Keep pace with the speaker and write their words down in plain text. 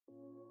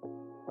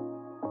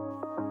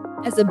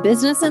As a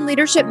business and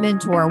leadership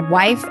mentor,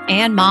 wife,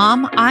 and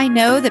mom, I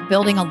know that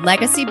building a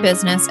legacy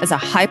business as a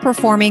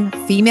high-performing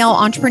female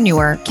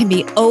entrepreneur can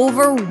be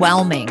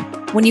overwhelming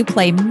when you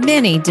play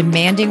many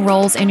demanding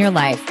roles in your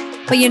life.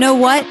 But you know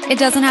what? It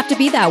doesn't have to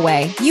be that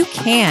way. You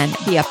can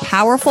be a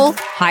powerful,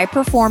 high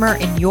performer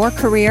in your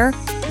career,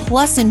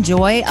 plus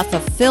enjoy a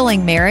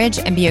fulfilling marriage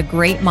and be a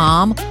great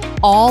mom,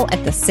 all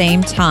at the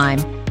same time.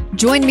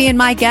 Join me and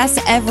my guests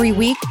every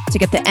week to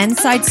get the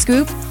inside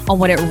scoop on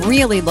what it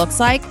really looks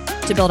like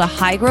to build a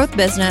high-growth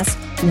business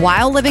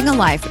while living a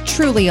life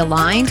truly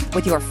aligned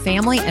with your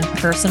family and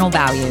personal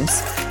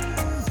values.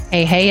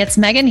 Hey, it's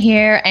Megan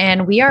here,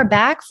 and we are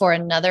back for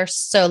another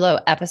solo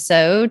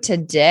episode.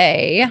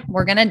 Today,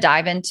 we're going to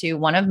dive into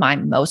one of my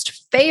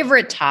most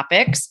favorite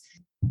topics.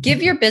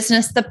 Give your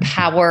business the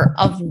power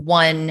of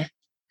one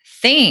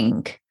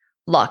thing.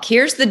 Look,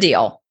 here's the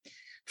deal.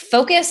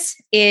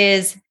 Focus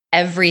is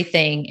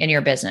everything in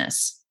your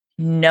business.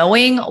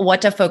 Knowing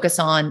what to focus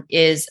on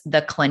is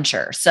the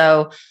clincher.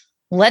 So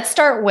let's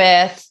start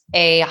with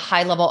a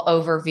high-level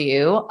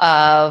overview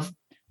of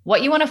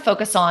what you want to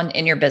focus on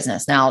in your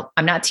business. Now,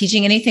 I'm not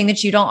teaching anything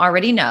that you don't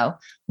already know,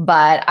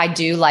 but I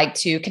do like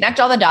to connect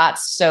all the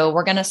dots. So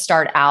we're going to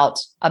start out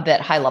a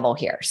bit high level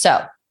here.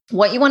 So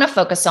what you want to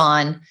focus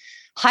on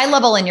high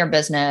level in your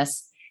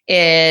business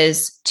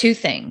is two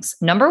things.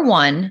 Number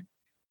one,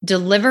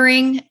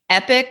 delivering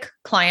epic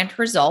client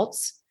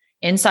results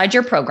inside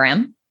your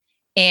program.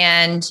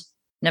 And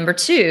number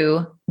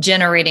two,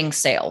 generating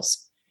sales.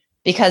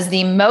 Because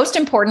the most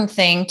important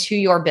thing to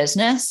your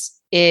business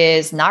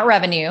is not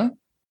revenue.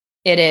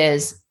 It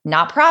is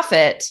not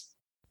profit.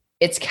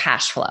 It's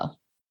cash flow.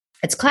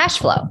 It's cash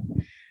flow.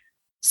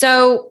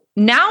 So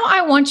now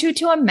I want you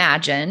to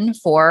imagine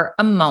for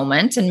a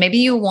moment, and maybe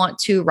you want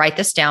to write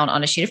this down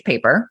on a sheet of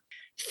paper.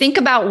 Think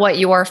about what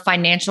your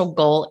financial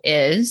goal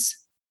is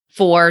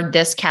for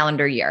this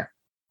calendar year.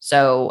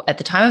 So at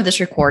the time of this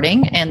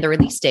recording and the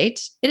release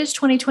date, it is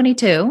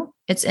 2022.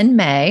 It's in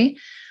May,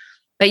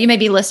 but you may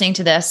be listening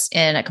to this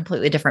in a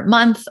completely different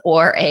month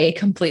or a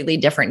completely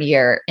different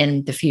year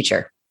in the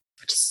future,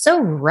 which is so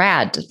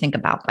rad to think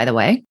about, by the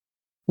way.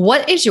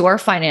 What is your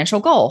financial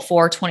goal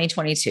for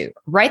 2022?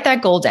 Write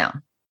that goal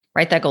down.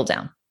 Write that goal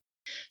down.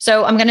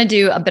 So I'm going to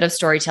do a bit of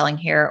storytelling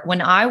here.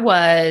 When I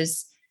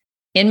was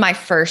in my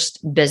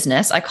first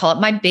business, I call it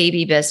my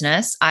baby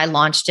business. I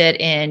launched it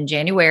in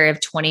January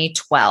of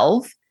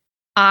 2012.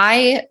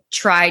 I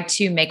tried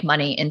to make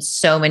money in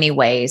so many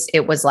ways.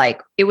 It was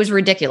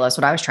ridiculous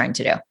what I was trying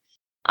to do.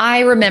 I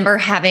remember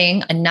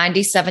having a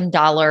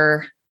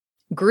 $97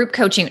 group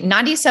coaching,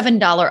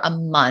 $97 a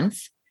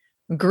month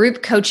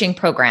group coaching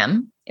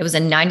program. It was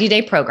a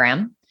 90-day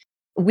program.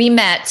 We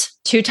met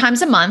 2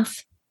 times a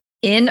month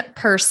in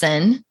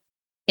person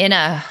in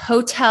a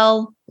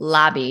hotel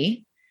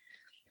lobby.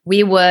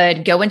 We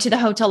would go into the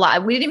hotel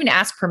lobby. We didn't even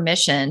ask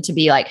permission to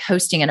be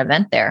hosting an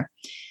event there.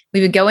 We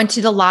would go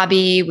into the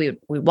lobby. We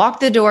walk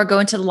the door, go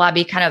into the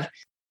lobby, kind of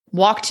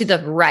walk to the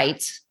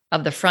right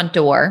of the front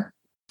door,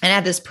 and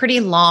had this pretty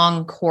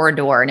long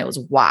corridor, and it was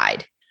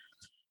wide.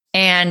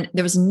 And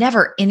there was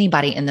never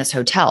anybody in this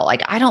hotel. I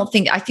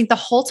think the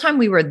whole time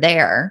we were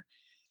there,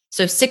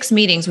 so 6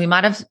 meetings, we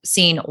might have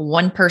seen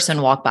one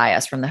person walk by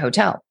us from the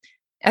hotel.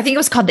 I think it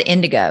was called the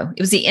Indigo.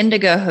 It was the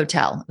Indigo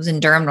Hotel. It was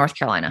in Durham, North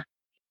Carolina.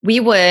 We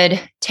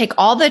would take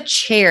all the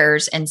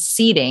chairs and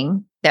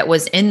seating that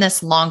was in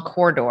this long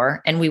corridor,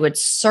 and we would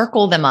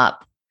circle them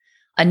up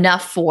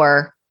enough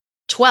for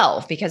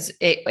 12 because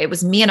it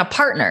was me and a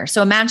partner.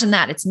 So imagine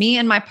that. It's me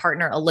and my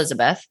partner,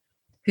 Elizabeth,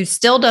 who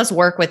still does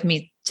work with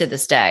me to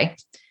this day,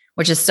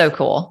 which is so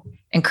cool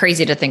and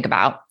crazy to think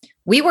about.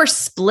 We were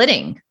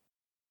splitting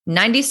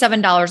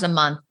 $97 a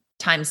month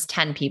times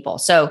 10 people.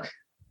 So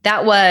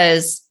that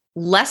was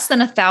less than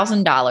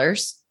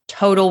 $1,000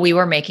 total we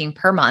were making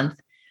per month,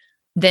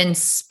 then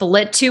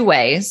split 2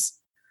 ways.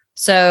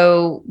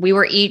 So we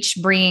were each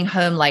bringing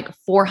home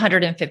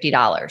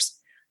 $450.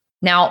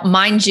 Now,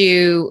 mind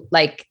you,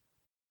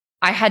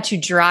 I had to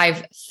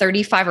drive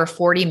 35 or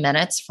 40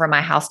 minutes from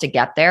my house to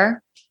get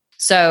there.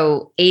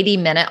 So 80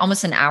 minutes,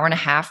 almost an hour and a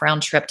half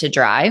round trip to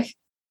drive.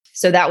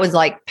 So that was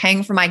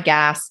paying for my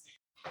gas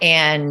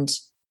and,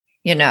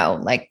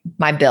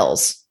 my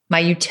bills, my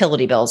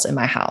utility bills in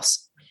my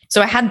house.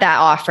 So I had that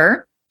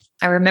offer.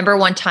 I remember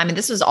one time, and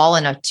this was all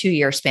in a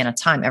 2-year span of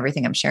time,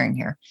 everything I'm sharing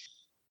here.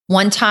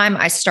 One time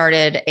I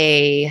started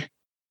a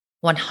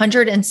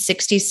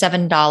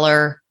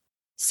 $167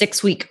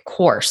 6-week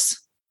course.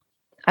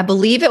 I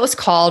believe it was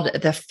called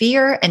the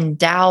Fear and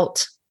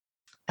Doubt.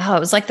 It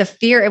was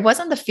it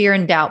wasn't the Fear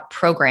and Doubt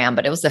program,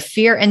 but it was the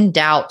Fear and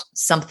Doubt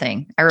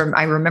something. I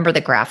remember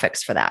the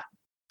graphics for that.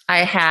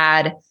 I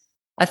had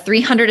a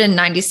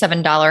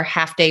 $397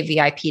 half day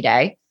VIP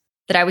day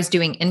that I was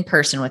doing in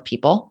person with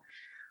people.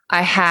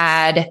 I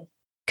had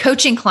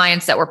coaching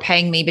clients that were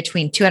paying me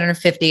between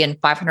 $250 and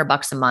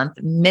 $500 a month,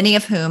 many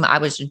of whom I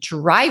was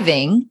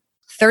driving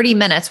 30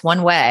 minutes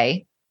one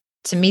way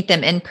to meet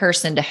them in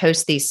person to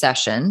host these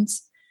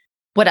sessions.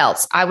 What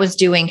else? I was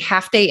doing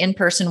half day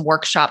in-person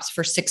workshops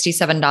for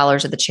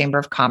 $67 at the Chamber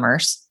of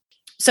Commerce.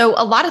 So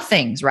a lot of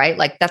things, right?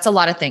 Like that's a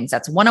lot of things.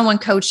 That's one-on-one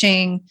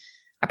coaching.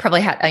 I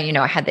probably had,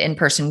 I had the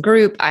in-person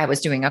group. I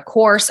was doing a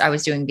course. I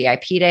was doing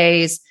VIP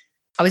days.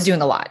 I was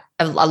doing a lot,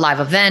 a live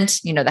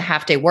event, the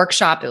half day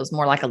workshop. It was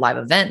more like a live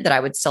event that I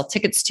would sell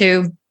tickets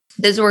to.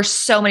 There were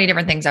so many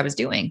different things I was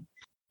doing.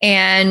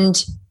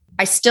 And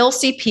I still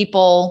see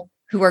people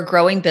who are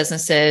growing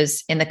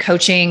businesses in the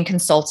coaching,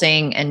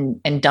 consulting,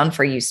 and done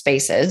for you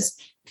spaces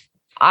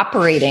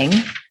operating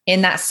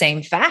in that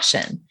same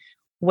fashion,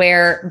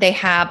 where they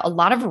have a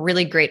lot of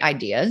really great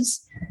ideas.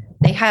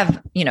 They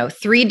have,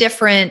 3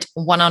 different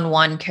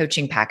one-on-one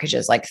coaching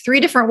packages, like 3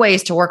 different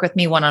ways to work with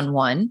me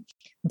one-on-one,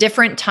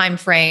 different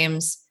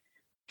timeframes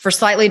for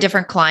slightly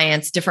different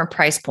clients, different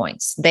price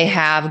points. They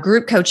have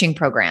group coaching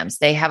programs.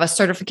 They have a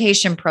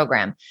certification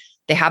program.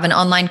 They have an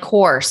online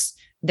course.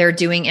 They're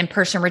doing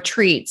in-person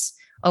retreats.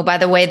 Oh, by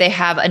the way, they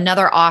have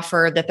another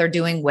offer that they're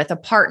doing with a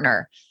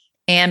partner.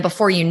 And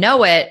before you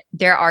know it,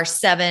 there are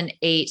 7,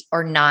 8,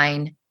 or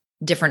 9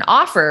 different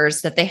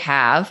offers that they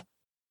have.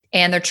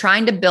 And they're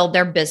trying to build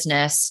their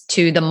business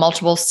to the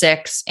multiple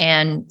 6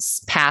 and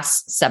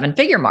past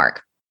 7-figure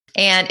mark.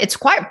 And it's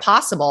quite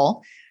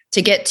possible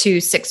to get to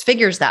 6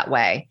 figures that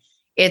way.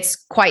 It's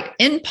quite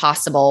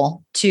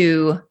impossible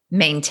to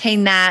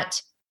maintain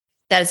that.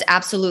 That is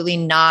absolutely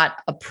not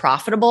a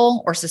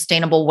profitable or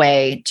sustainable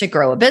way to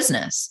grow a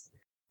business.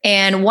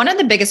 And one of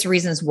the biggest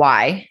reasons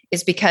why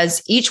is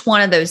because each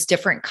one of those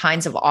different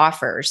kinds of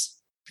offers,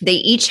 they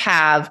each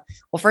have,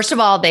 well, first of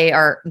all, they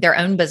are their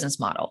own business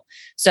model.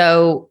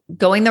 So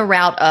going the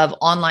route of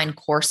online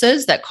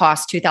courses that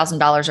cost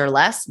 $2,000 or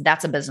less,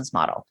 that's a business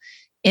model.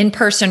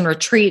 In-person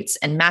retreats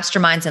and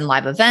masterminds and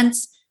live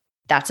events,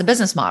 that's a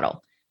business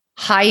model.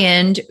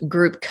 High-end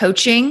group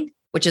coaching,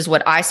 which is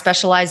what I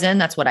specialize in.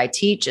 That's what I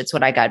teach. It's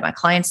what I guide my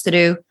clients to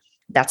do.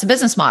 That's a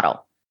business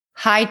model.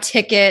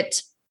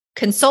 High-ticket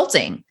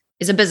consulting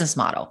is a business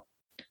model.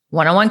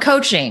 One-on-one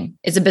coaching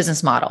is a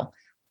business model.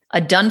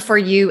 A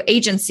done-for-you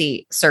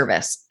agency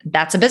service,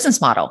 that's a business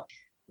model.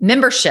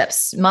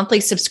 Memberships, monthly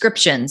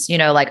subscriptions,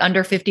 like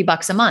under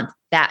 $50 a month,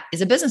 that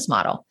is a business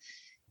model.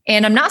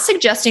 And I'm not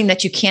suggesting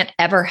that you can't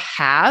ever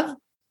have,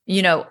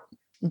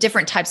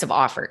 different types of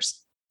offers.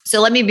 So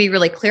let me be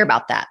really clear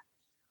about that.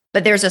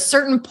 But there's a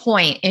certain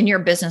point in your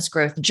business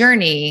growth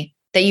journey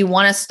that you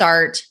want to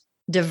start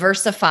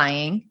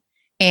diversifying.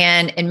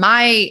 And in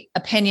my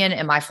opinion,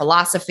 in my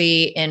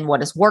philosophy, in what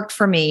has worked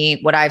for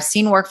me, what I've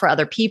seen work for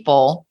other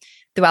people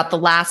throughout the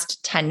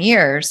last 10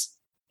 years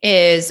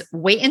is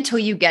wait until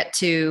you get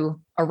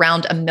to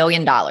around $1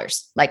 million,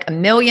 like $1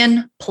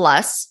 million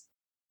plus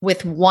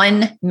with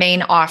one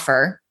main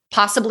offer,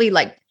 possibly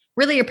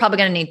really, you're probably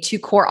going to need 2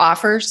 core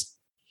offers.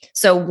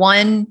 So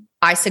one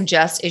I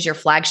suggest is your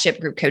flagship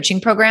group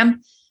coaching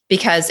program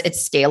because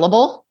it's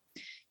scalable.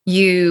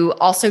 You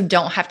also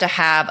don't have to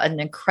have an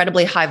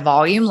incredibly high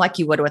volume like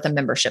you would with a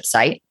membership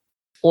site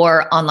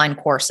or online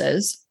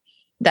courses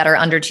that are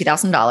under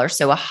 $2,000.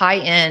 So a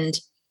high-end,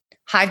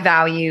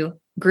 high-value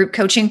group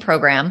coaching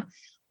program,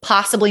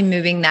 possibly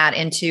moving that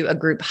into a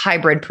group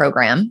hybrid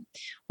program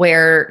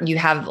where you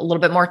have a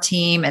little bit more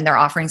team and they're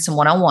offering some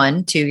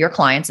one-on-one to your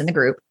clients in the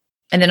group.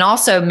 And then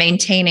also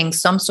maintaining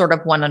some sort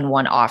of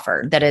one-on-one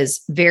offer that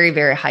is very,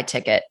 very high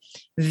ticket,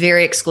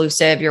 very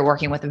exclusive. You're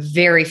working with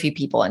very few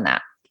people in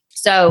that.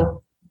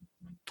 So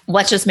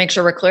let's just make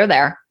sure we're clear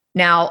there.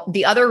 Now,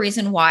 the other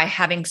reason why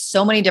having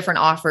so many different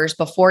offers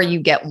before you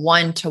get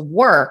one to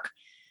work,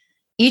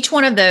 each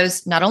one of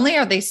those, not only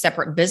are they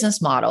separate business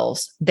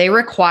models, they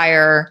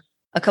require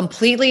a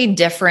completely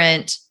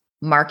different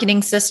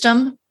marketing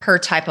system per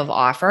type of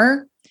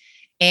offer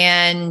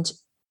and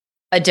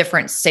a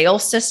different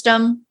sales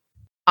system,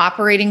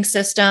 operating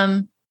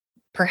system,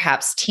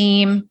 perhaps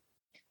team,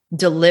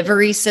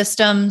 delivery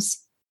systems,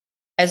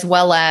 as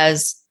well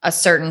as a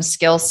certain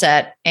skill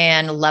set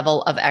and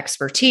level of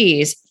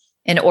expertise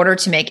in order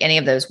to make any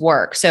of those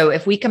work. So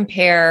if we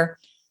compare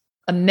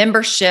a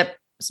membership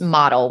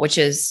model, which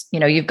is,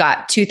 you've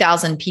got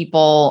 2,000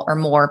 people or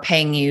more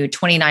paying you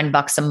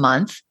 $29 a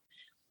month,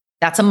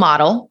 that's a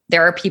model.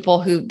 There are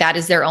people who that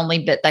is their only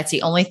bit. That's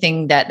the only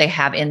thing that they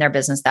have in their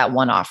business, that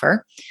one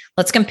offer.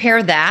 Let's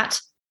compare that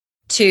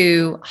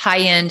to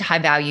high-end,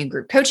 high-value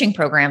group coaching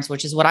programs,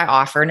 which is what I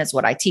offer and it's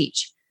what I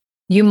teach.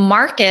 You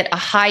market a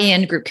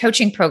high-end group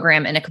coaching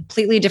program in a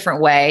completely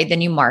different way than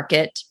you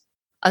market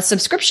a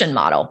subscription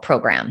model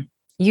program.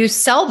 You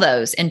sell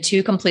those in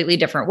 2 completely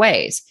different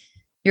ways.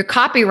 Your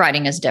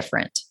copywriting is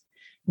different.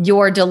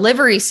 Your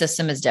delivery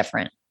system is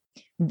different.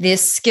 The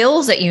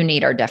skills that you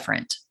need are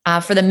different.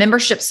 For the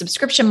membership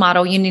subscription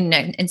model, you need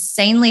an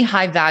insanely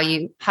high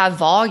value, high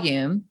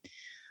volume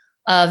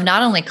of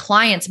not only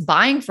clients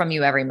buying from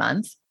you every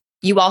month,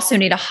 you also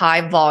need a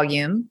high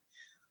volume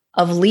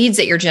of leads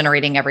that you're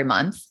generating every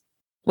month,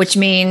 which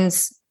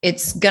means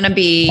it's going to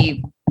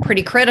be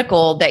pretty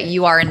critical that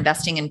you are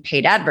investing in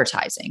paid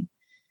advertising.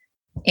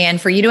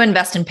 And for you to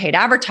invest in paid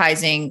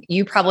advertising,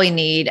 you probably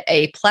need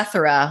a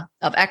plethora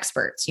of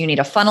experts. You need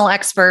a funnel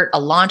expert, a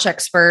launch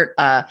expert,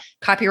 a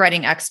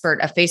copywriting expert,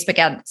 a Facebook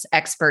ads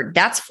expert.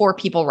 That's 4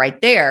 people right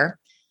there.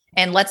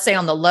 And let's say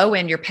on the low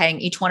end, you're paying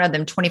each one of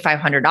them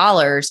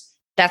 $2,500.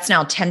 That's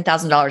now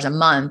 $10,000 a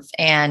month.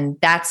 And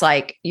that's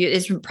like,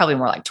 it's probably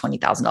more like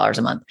 $20,000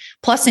 a month.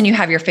 Plus, then you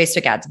have your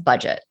Facebook ads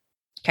budget.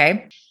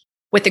 Okay.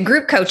 With the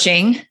group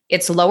coaching,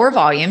 it's lower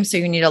volume. So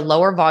you need a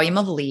lower volume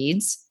of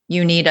leads.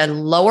 You need a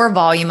lower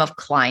volume of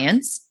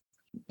clients.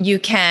 You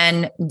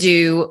can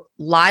do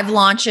live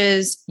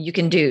launches. You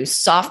can do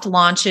soft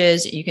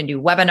launches. You can do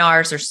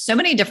webinars. There's so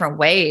many different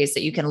ways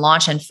that you can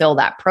launch and fill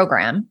that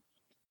program.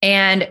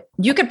 And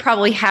you could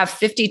probably have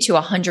 50 to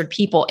 100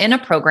 people in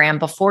a program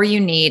before you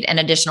need an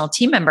additional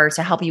team member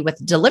to help you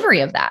with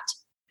delivery of that.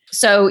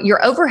 So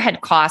your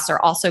overhead costs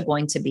are also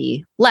going to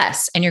be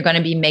less, and you're going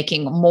to be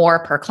making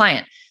more per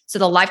client. So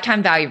the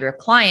lifetime value of your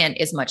client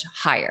is much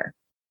higher.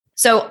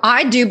 So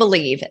I do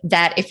believe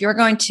that if you're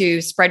going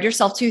to spread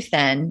yourself too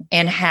thin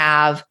and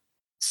have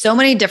so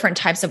many different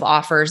types of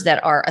offers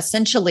that are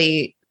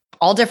essentially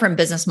all different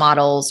business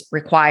models,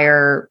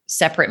 require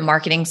separate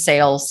marketing,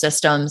 sales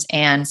systems,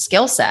 and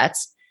skill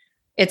sets,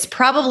 it's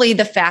probably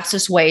the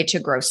fastest way to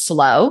grow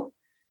slow,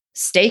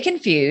 stay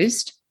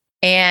confused,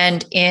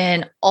 and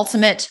in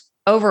ultimate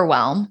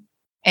overwhelm,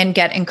 and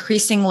get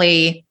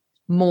increasingly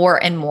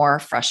more and more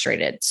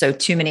frustrated. So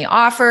too many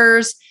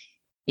offers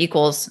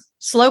equals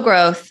slow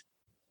growth,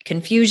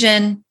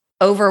 confusion,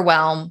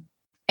 overwhelm,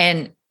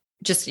 and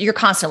just you're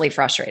constantly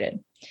frustrated.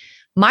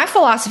 My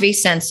philosophy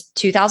since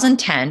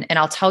 2010, and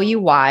I'll tell you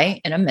why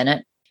in a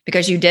minute,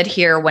 because you did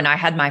hear when I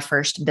had my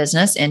first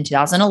business in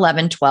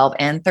 2011, 12,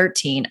 and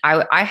 13,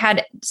 I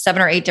had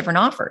 7 or 8 different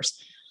offers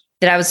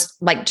that I was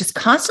like just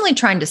constantly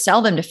trying to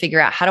sell them to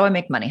figure out, how do I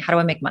make money? How do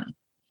I make money?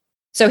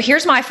 So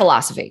here's my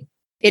philosophy.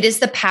 It is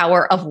the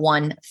power of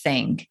one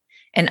thing.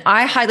 And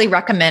I highly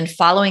recommend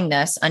following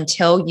this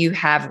until you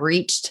have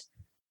reached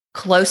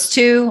close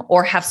to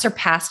or have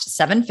surpassed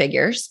 7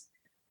 figures.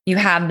 You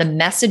have the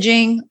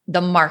messaging,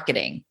 the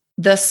marketing,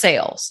 the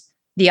sales,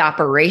 the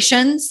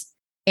operations,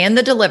 and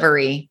the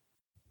delivery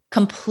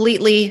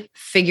completely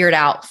figured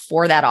out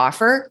for that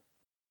offer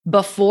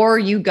before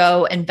you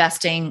go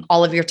investing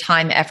all of your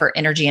time, effort,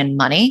 energy, and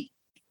money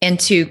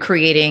into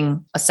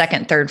creating a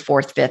second, third,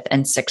 fourth, fifth,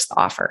 and sixth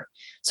offer.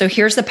 So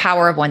here's the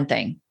power of one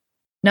thing.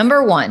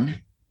 Number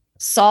 1,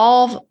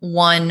 solve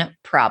one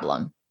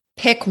problem.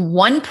 Pick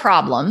one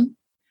problem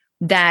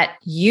that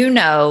you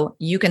know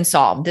you can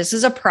solve. This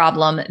is a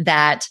problem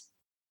that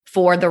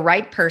for the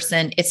right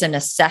person, it's a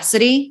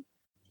necessity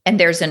and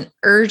there's an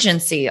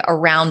urgency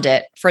around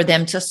it for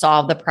them to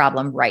solve the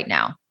problem right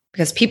now.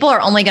 Because people are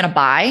only going to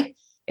buy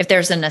if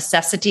there's a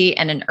necessity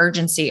and an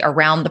urgency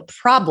around the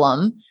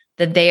problem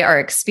that they are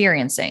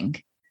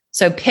experiencing.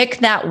 So pick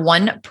that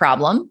one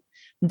problem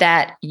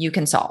that you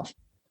can solve.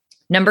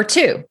 Number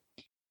 2,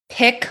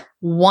 pick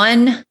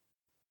one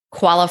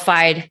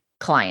qualified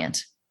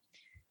client.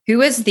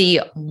 Who is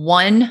the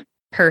one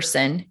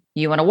person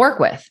you want to work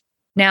with?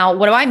 Now,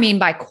 what do I mean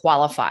by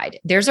qualified?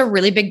 There's a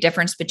really big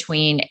difference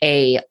between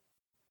an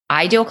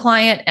ideal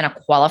client and a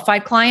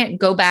qualified client.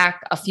 Go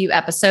back a few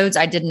episodes.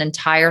 I did an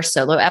entire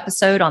solo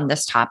episode on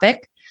this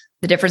topic,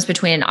 the difference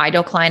between an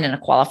ideal client and a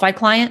qualified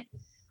client.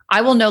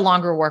 I will no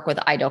longer work with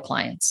ideal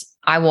clients.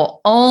 I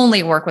will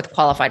only work with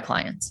qualified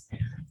clients,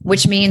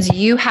 which means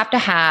you have to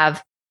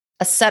have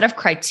a set of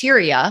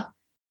criteria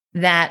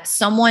that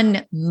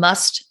someone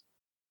must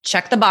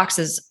check the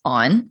boxes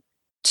on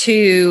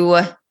to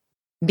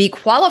be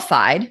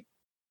qualified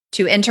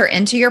to enter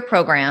into your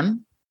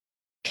program,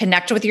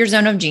 connect with your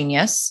zone of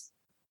genius,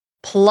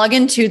 plug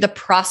into the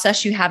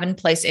process you have in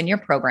place in your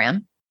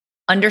program,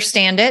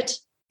 understand it,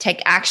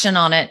 take action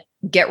on it,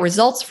 get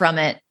results from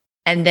it,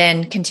 and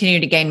then continue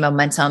to gain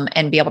momentum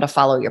and be able to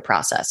follow your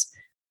process.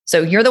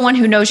 So you're the one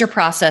who knows your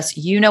process.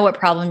 You know what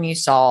problem you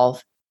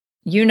solve.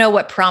 You know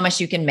what promise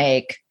you can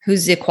make.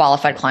 Who's the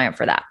qualified client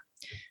for that?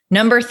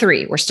 Number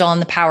 3, we're still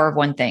on the power of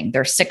one thing.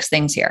 There's 6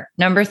 things here.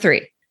 Number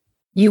 3,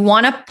 you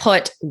want to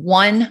put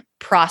one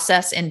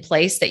process in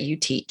place that you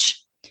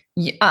teach.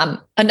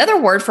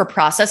 Another word for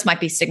process might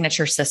be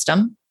signature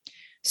system.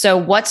 So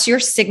what's your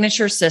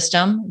signature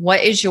system?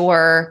 What is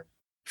your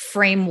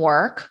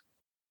framework?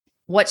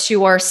 What's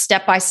your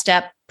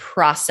step-by-step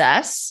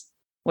process?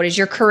 What does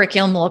your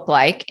curriculum look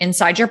like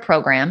inside your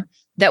program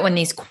that when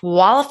these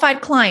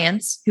qualified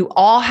clients who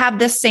all have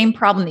this same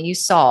problem that you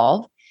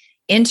solve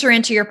enter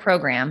into your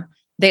program,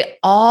 they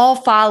all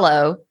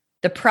follow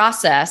the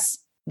process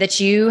that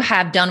you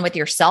have done with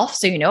yourself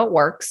so you know it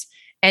works,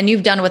 and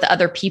you've done with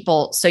other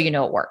people so you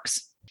know it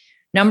works.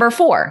 Number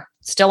 4,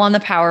 still on the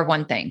power of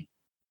one thing.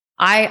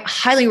 I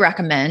highly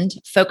recommend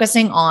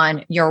focusing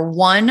on your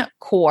one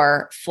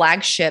core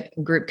flagship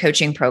group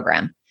coaching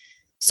program.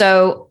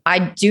 So I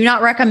do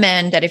not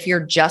recommend that if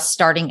you're just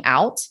starting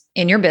out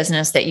in your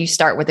business that you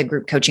start with a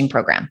group coaching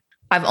program.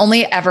 I've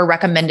only ever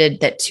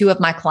recommended that 2 of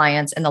my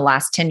clients in the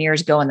last 10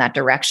 years go in that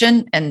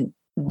direction. And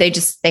they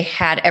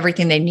had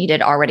everything they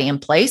needed already in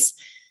place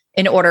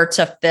in order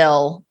to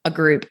fill a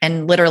group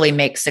and literally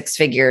make 6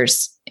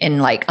 figures in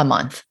like a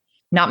month.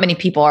 Not many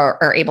people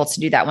are able to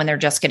do that when they're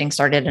just getting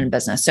started in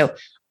business. So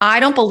I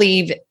don't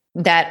believe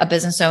that a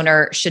business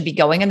owner should be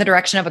going in the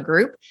direction of a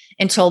group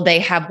until they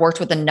have worked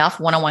with enough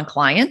one-on-one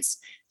clients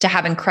to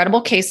have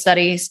incredible case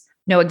studies,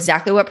 know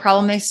exactly what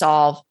problem they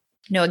solve,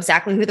 know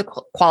exactly who the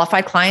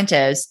qualified client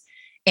is,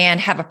 and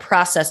have a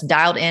process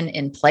dialed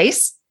in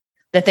place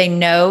that they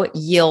know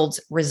yields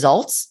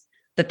results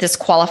that this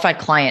qualified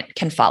client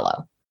can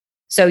follow.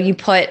 So you're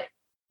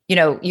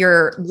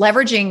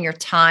leveraging your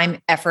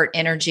time, effort,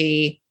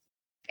 energy,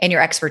 and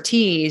your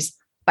expertise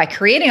by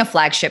creating a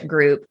flagship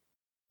group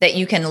that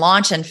you can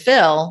launch and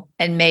fill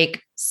and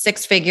make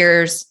six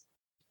figures,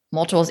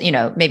 multiples.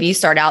 Maybe you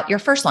start out your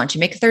first launch, you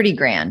make 30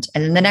 grand,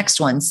 and then the next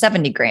one,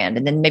 70 grand.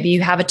 And then maybe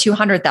you have a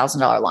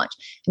 $200,000 launch,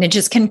 and it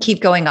just can keep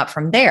going up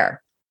from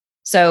there.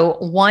 So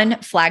one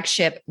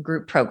flagship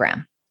group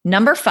program.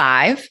 Number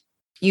 5,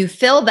 you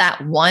fill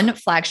that one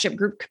flagship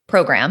group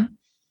program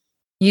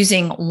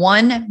using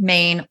one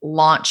main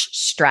launch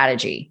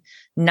strategy,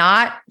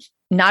 not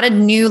a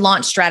new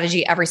launch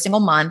strategy every single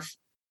month,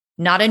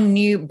 not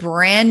a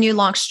brand new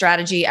launch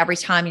strategy every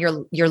time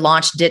your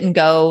launch didn't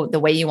go the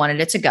way you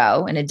wanted it to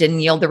go and it didn't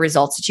yield the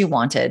results that you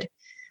wanted,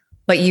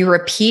 but you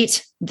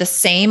repeat the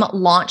same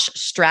launch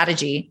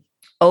strategy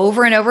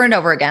over and over and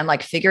over again,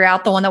 like figure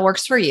out the one that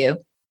works for you.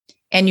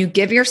 And you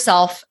give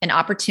yourself an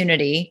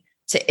opportunity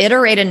to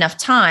iterate enough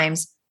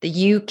times that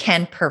you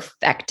can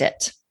perfect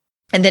it.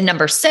 And then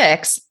number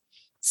 6,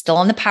 still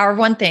on the power of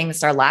one thing,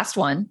 it's our last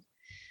one,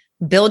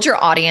 build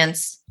your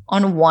audience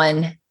on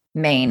one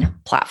main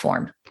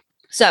platform.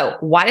 So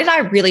why did I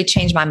really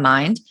change my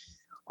mind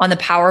on the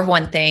power of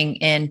one thing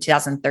in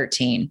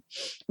 2013?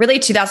 Really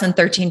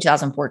 2013,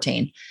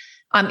 2014.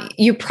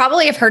 You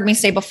probably have heard me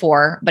say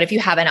before, but if you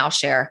haven't, I'll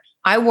share.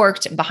 I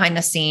worked behind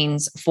the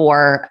scenes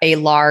for a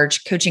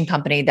large coaching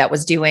company that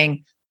was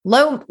doing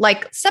low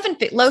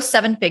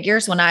 7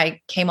 figures when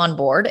I came on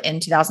board in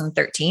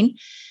 2013.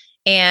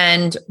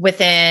 And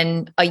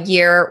within a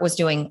year was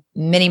doing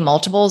many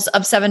multiples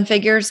of 7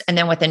 figures. And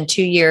then within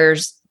 2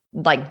 years,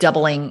 like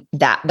doubling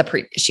that the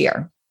previous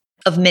year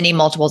of many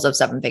multiples of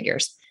 7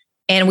 figures.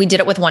 And we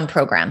did it with one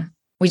program.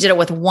 We did it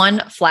with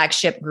one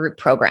flagship group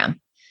program.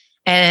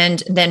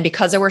 And then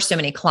because there were so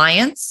many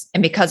clients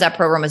and because that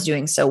program was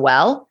doing so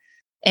well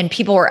and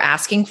people were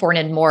asking for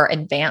a more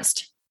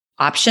advanced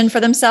option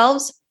for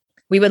themselves,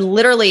 we would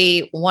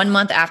literally 1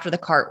 month after the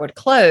cart would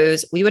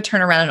close, we would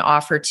turn around and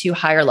offer 2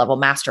 higher level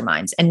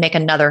masterminds and make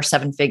another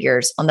 7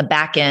 figures on the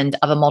back end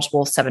of a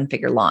multiple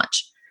 7-figure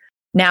launch.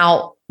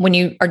 Now, when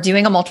you are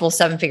doing a multiple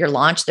 7-figure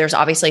launch, there's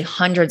obviously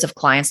hundreds of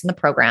clients in the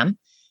program.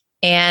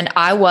 And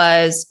I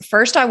was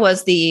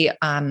the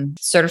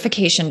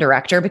certification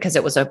director because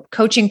it was a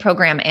coaching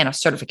program and a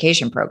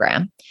certification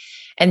program.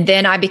 And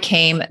then I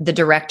became the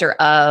director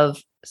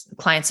of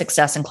client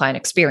success and client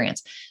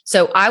experience.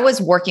 So I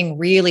was working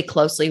really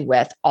closely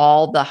with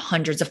all the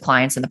hundreds of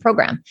clients in the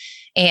program.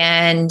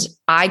 And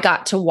I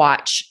got to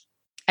watch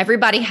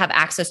everybody have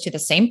access to the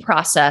same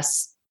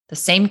process, the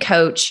same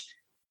coach,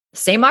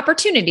 same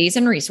opportunities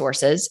and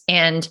resources.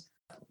 And,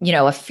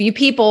 a few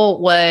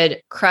people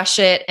would crush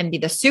it and be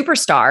the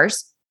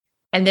superstars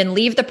and then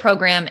leave the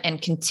program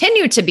and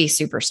continue to be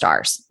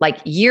superstars, like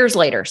years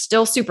later,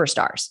 still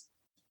superstars.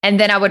 And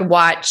then I would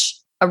watch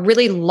a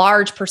really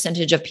large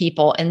percentage of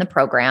people in the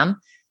program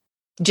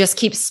just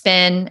keep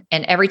spin.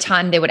 And every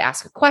time they would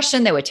ask a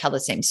question, they would tell the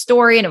same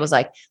story. And it was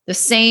like the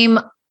same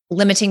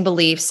limiting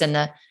beliefs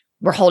and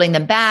we're holding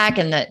them back.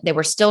 And they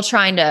were still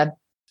trying to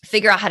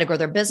figure out how to grow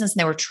their business. And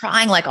they were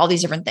trying like all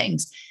these different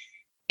things.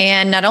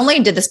 And not only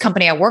did this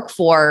company I work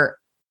for,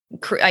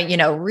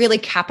 really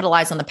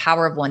capitalize on the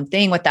power of one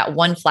thing with that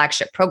one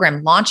flagship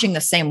program, launching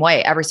the same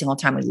way every single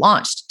time we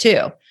launched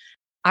too.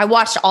 I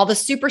watched all the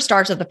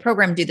superstars of the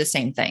program do the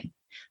same thing.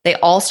 They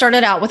all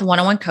started out with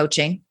one-on-one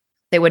coaching.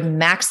 They would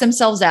max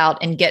themselves out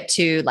and get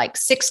to like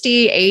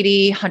 $60,000,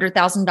 $80,000,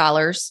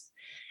 $100,000.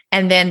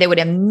 And then they would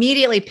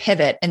immediately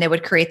pivot and they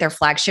would create their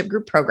flagship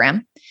group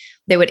program.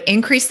 They would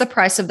increase the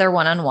price of their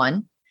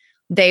one-on-one.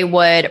 They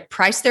would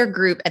price their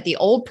group at the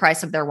old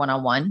price of their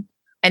one-on-one,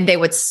 and they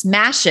would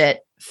smash it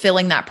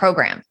filling that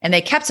program. And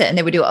they kept it and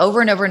they would do it over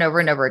and over and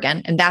over and over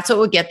again. And that's what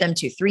would get them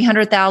to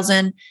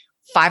 300,000,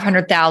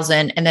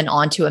 500,000, and then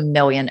on to $1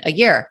 million a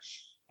year.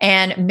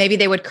 And maybe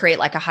they would create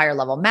like a higher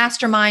level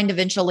mastermind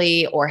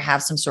eventually, or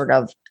have some sort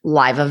of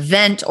live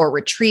event or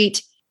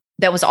retreat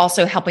that was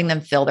also helping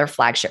them fill their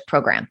flagship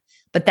program.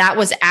 But that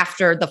was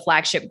after the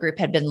flagship group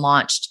had been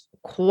launched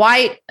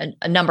quite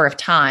a number of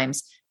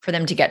times for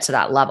them to get to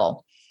that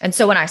level. And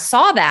so when I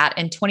saw that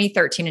in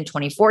 2013 and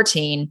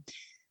 2014,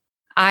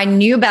 I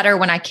knew better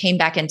when I came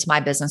back into my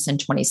business in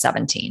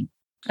 2017.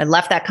 I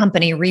left that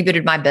company,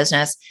 rebooted my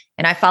business,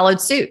 and I followed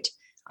suit.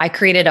 I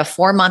created a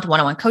 4-month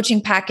one-on-one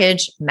coaching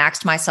package,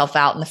 maxed myself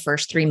out in the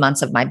first 3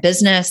 months of my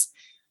business.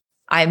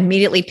 I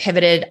immediately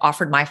pivoted,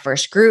 offered my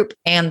first group,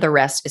 and the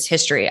rest is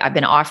history. I've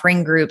been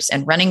offering groups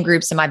and running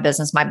groups in my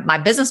business. My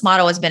business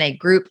model has been a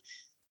group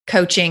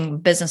coaching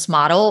business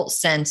model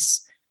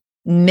since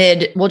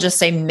mid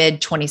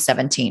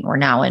 2017. We're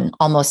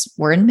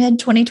in mid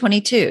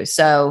 2022.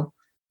 So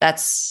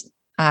that's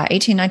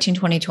 18, 19,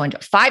 20, 20,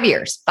 5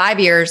 years. 5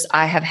 years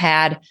I have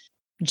had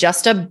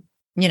just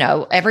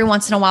every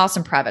once in a while,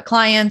 some private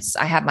clients.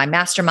 I have my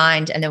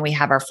mastermind, and then we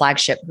have our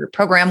flagship group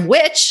program,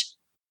 which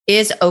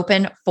is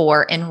open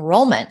for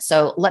enrollment.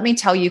 So let me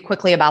tell you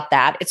quickly about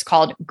that. It's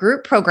called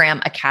Group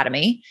Program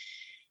Academy.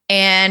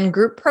 And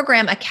Group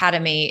Program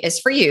Academy is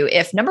for you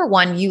if, number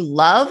one, you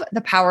love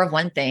the power of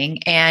one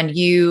thing and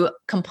you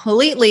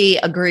completely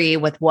agree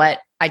with what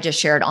I just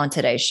shared on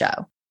today's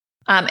show.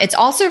 It's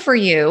also for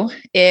you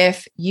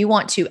if you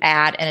want to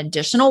add an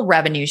additional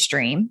revenue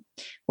stream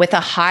with a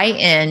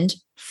high-end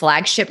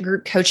flagship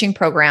group coaching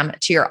program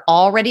to your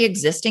already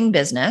existing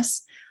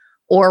business,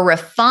 or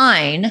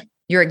refine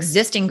your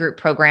existing group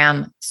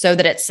program so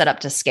that it's set up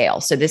to scale.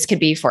 So this could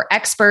be for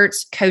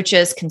experts,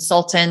 coaches,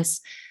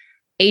 consultants,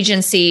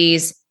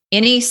 agencies,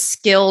 any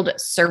skilled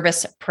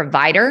service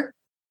provider.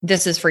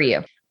 This is for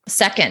you.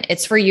 Second,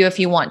 it's for you if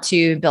you want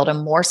to build a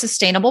more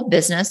sustainable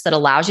business that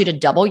allows you to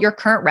double your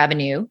current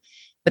revenue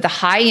with a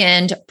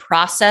high-end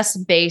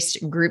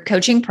process-based group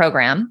coaching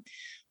program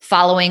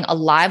following a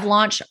live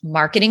launch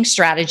marketing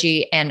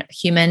strategy and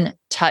human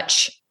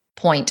touch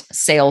point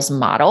sales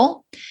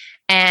model.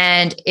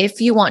 And if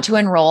you want to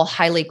enroll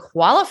highly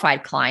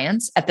qualified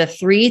clients at the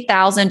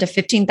 $3,000 to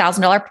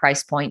 $15,000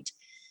 price point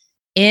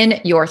in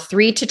your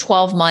 3 to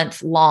 12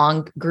 month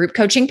long group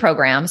coaching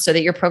program, so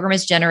that your program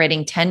is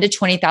generating $10,000 to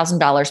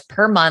 $20,000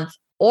 per month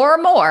or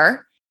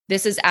more,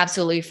 this is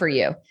absolutely for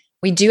you.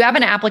 We do have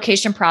an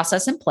application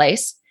process in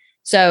place.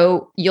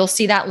 So you'll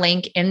see that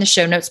link in the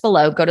show notes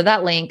below. Go to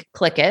that link,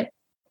 click it.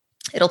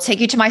 It'll take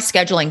you to my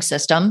scheduling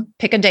system.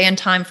 Pick a day and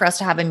time for us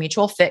to have a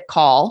mutual fit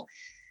call.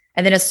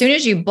 And then as soon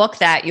as you book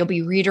that, you'll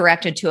be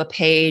redirected to a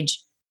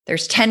page.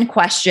 There's 10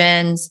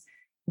 questions.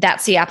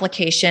 That's the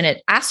application.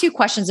 It asks you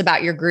questions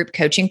about your group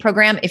coaching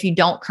program. If you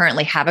don't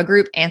currently have a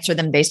group, answer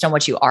them based on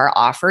what you are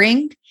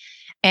offering.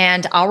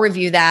 And I'll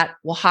review that.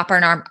 We'll hop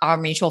on our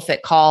mutual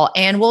fit call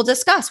and we'll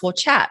discuss, we'll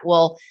chat.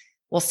 We'll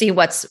see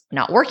what's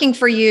not working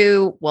for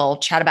you. We'll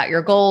chat about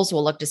your goals.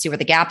 We'll look to see where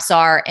the gaps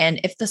are. And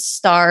if the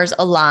stars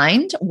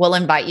aligned, we'll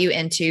invite you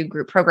into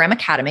Group Program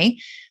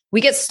Academy.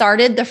 We get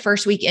started the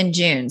first week in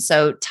June.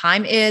 So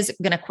time is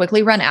going to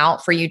quickly run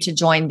out for you to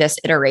join this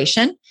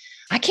iteration.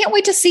 I can't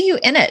wait to see you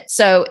in it.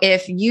 So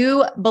if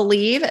you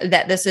believe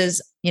that this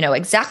is,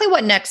 exactly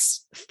what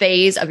next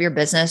phase of your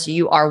business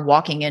you are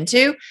walking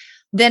into,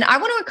 then I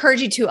want to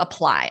encourage you to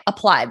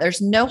apply.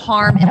 There's no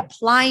harm in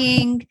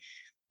applying,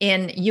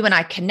 in you and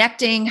I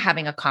connecting,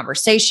 having a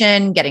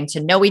conversation, getting to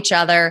know each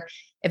other.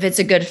 If it's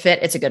a good fit,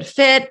 it's a good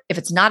fit. If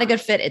it's not a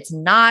good fit, it's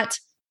not.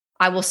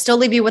 I will still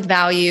leave you with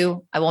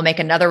value. I will make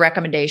another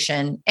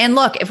recommendation. And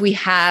look, if we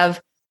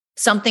have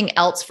something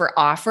else for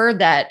offer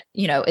that,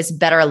 is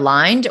better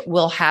aligned,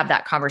 we'll have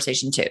that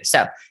conversation too.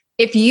 So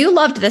if you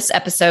loved this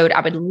episode,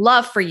 I would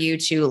love for you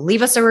to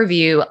leave us a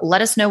review.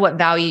 Let us know what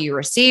value you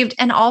received.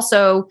 And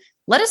also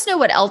let us know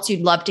what else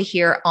you'd love to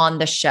hear on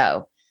the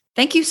show.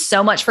 Thank you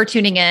so much for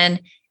tuning in.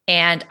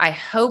 And I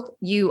hope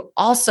you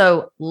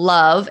also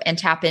love and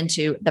tap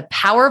into the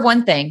power of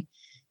one thing.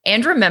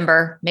 And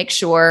remember, make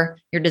sure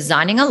you're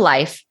designing a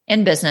life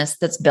and business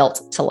that's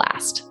built to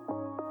last.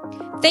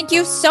 Thank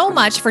you so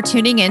much for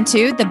tuning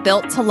into the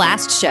Built to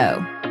Last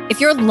show. If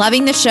you're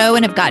loving the show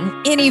and have gotten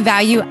any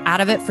value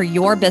out of it for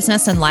your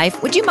business and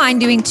life, would you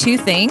mind doing two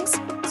things?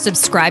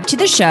 Subscribe to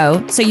the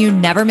show so you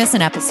never miss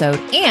an episode,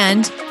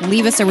 and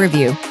leave us a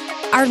review.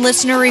 Our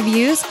listener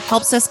reviews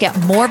helps us get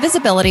more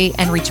visibility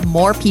and reach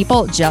more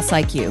people just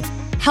like you.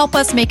 Help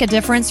us make a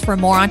difference for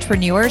more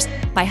entrepreneurs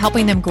by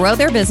helping them grow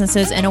their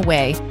businesses in a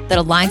way that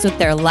aligns with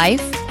their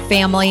life,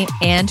 family,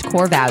 and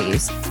core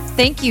values.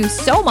 Thank you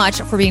so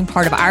much for being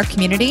part of our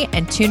community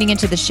and tuning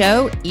into the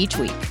show each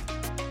week.